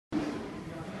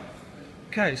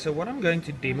Okay, so what I'm going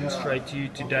to demonstrate to you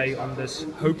today on this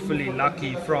hopefully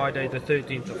lucky Friday the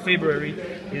 13th of February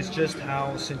is just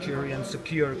how Centurion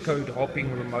secure code hopping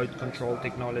remote control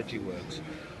technology works.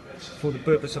 For the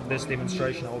purpose of this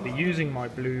demonstration, I'll be using my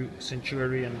blue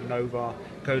Centurion Nova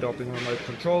code hopping remote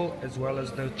control, as well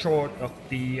as the chart of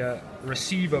the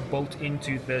receiver built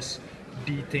into this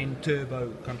D10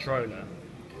 turbo controller.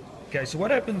 Okay, so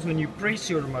what happens when you press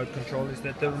your remote control is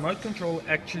that the remote control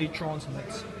actually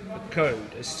transmits a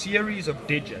code, a series of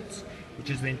digits, which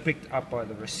is then picked up by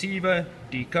the receiver,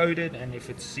 decoded, and if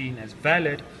it's seen as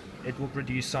valid, it will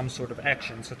produce some sort of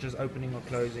action, such as opening or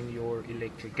closing your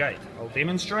electric gate. I'll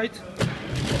demonstrate.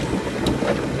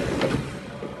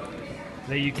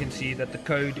 There you can see that the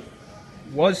code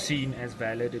was seen as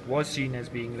valid, it was seen as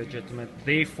being legitimate,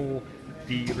 therefore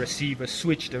the receiver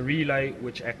switched a relay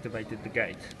which activated the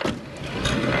gate.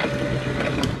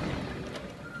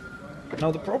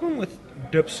 Now the problem with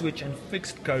dip switch and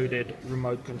fixed coded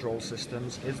remote control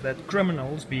systems is that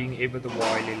criminals, being ever the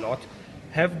wily lot,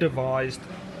 have devised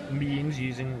means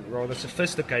using rather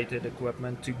sophisticated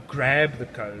equipment to grab the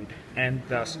code and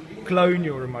thus clone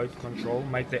your remote control,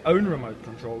 make their own remote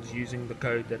controls using the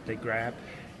code that they grab,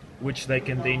 which they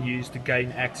can then use to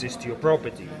gain access to your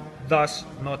property. Thus,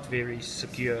 not very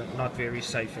secure, not very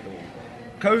safe at all.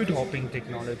 Code hopping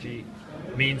technology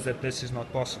means that this is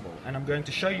not possible, and I'm going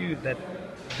to show you that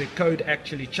the code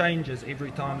actually changes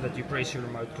every time that you press your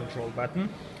remote control button.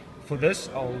 For this,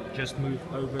 I'll just move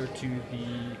over to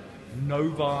the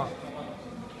Nova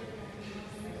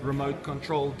remote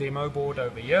control demo board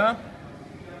over here.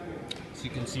 So you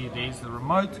can see there's the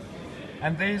remote,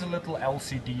 and there's a little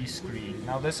LCD screen.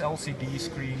 Now this LCD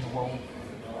screen will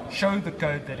show the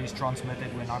code that is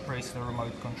transmitted when I press the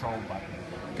remote control button.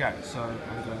 Okay, so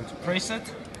I'm going to press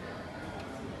it.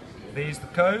 There's the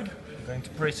code. I'm going to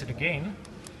press it again.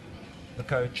 The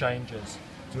code changes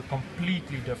to a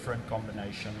completely different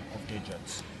combination of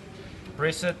digits.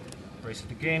 Press it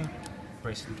again,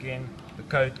 the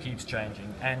code keeps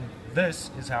changing, and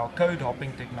this is how code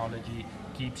hopping technology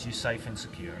keeps you safe and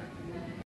secure.